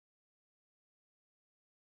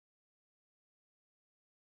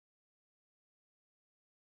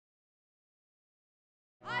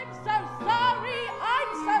I'm so sorry!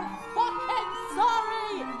 I'm so fucking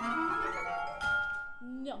sorry!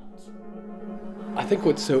 Not. I think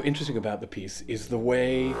what's so interesting about the piece is the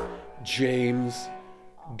way James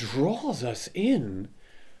draws us in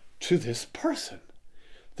to this person.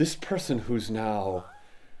 This person who's now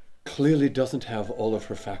clearly doesn't have all of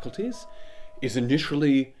her faculties, is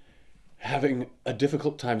initially having a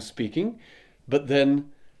difficult time speaking, but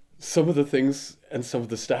then some of the things and some of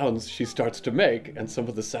the sounds she starts to make and some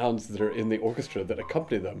of the sounds that are in the orchestra that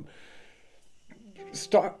accompany them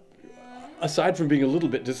start, aside from being a little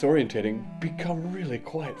bit disorientating, become really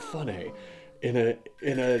quite funny in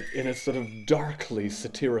a sort of darkly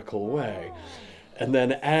satirical way. And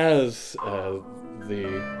then as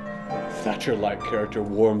the Thatcher-like character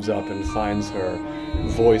warms up and finds her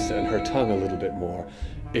voice and her tongue a little bit more,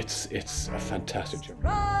 it's a fantastic journey.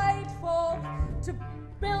 Stride forth to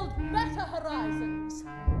build better horizons.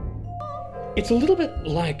 It's a little bit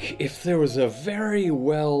like if there was a very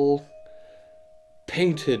well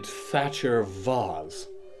painted Thatcher vase,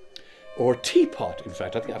 or teapot, in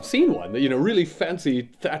fact. I think I've seen one, you know, really fancy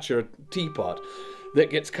Thatcher teapot that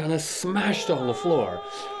gets kind of smashed on the floor,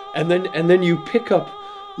 and then you pick up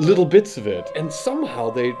little bits of it, and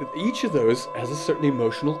somehow each of those has a certain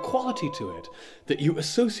emotional quality to it that you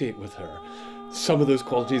associate with her. Some of those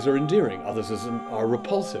qualities are endearing, others are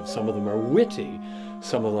repulsive, some of them are witty,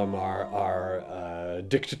 some of them are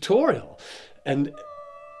dictatorial, and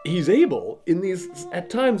he's able, in these at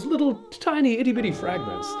times little tiny itty bitty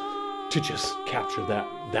fragments, to just capture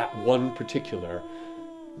that one particular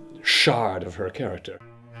shard of her character.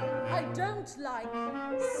 I don't like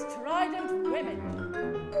strident women.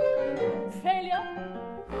 Failure.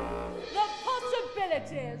 The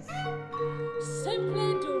possibilities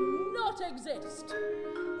simply do not exist.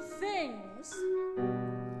 Things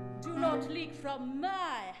do not leak from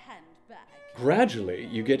my handbag. Gradually,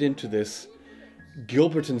 you get into this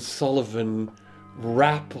Gilbert and Sullivan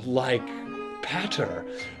rap-like patter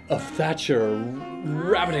of Thatcher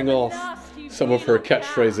rabbiting off some of her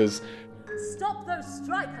catchphrases. Stop those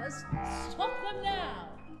strikers! Stop them now!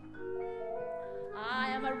 I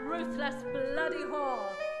am a ruthless bloody whore.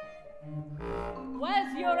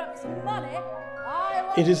 Where's Europe's money?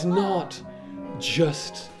 It is not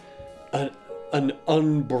just an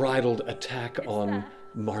unbridled attack on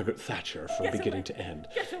Margaret Thatcher from beginning to end.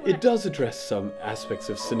 It does address some aspects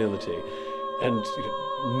of senility, and you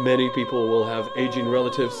know, many people will have aging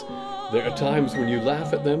relatives. There are times when you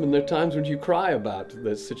laugh at them, and there are times when you cry about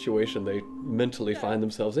the situation they mentally find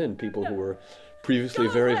themselves in, people who were previously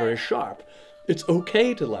very, very sharp. It's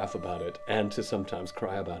okay to laugh about it and to sometimes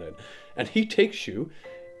cry about it. And he takes you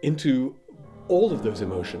into all of those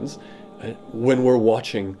emotions when we're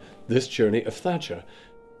watching this journey of Thatcher.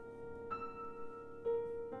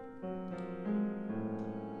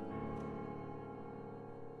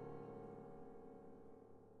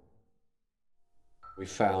 We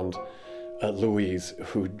found Louise,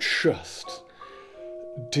 who just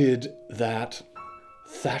did that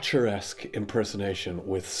Thatcher-esque impersonation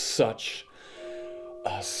with such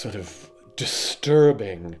a sort of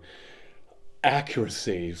disturbing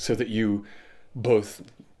accuracy, so that you both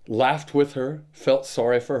laughed with her, felt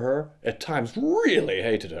sorry for her, at times really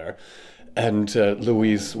hated her, and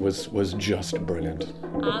Louise was just brilliant.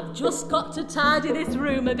 I've just got to tidy this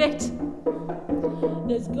room a bit.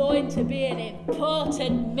 There's going to be an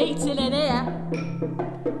important meeting in here.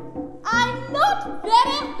 I'm not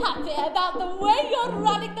very happy about the way you're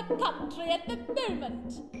running the country at the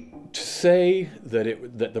moment. To say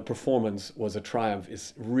that the performance was a triumph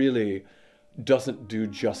is really doesn't do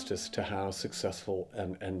justice to how successful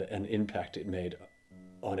and an impact it made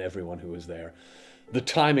on everyone who was there. The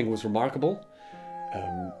timing was remarkable.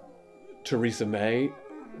 Theresa May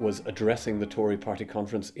was addressing the Tory party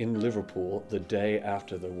conference in Liverpool the day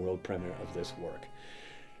after the world premiere of this work.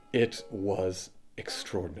 It was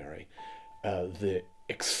extraordinary. The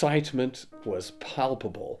excitement was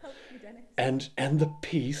palpable, and the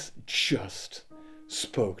piece just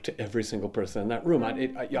spoke to every single person in that room.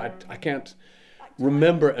 I can't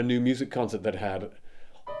remember a new music concert that had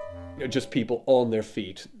just people on their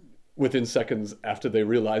feet within seconds after they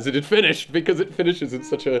realized it had finished, because it finishes in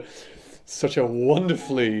such a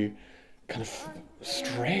wonderfully kind of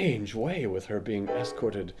strange way, with her being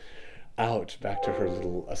escorted out back to her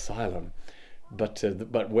little asylum. But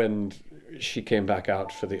when she came back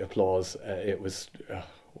out for the applause, it was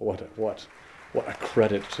what a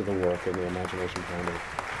credit to the work and the imagination behind it.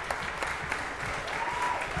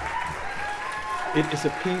 It is a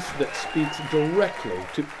piece that speaks directly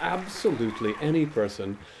to absolutely any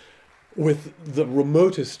person with the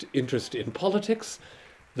remotest interest in politics,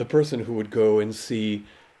 the person who would go and see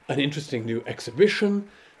an interesting new exhibition,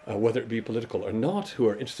 whether it be political or not, who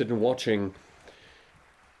are interested in watching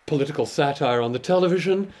political satire on the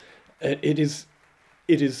television. It is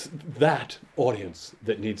that audience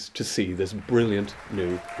that needs to see this brilliant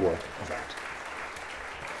new work of art.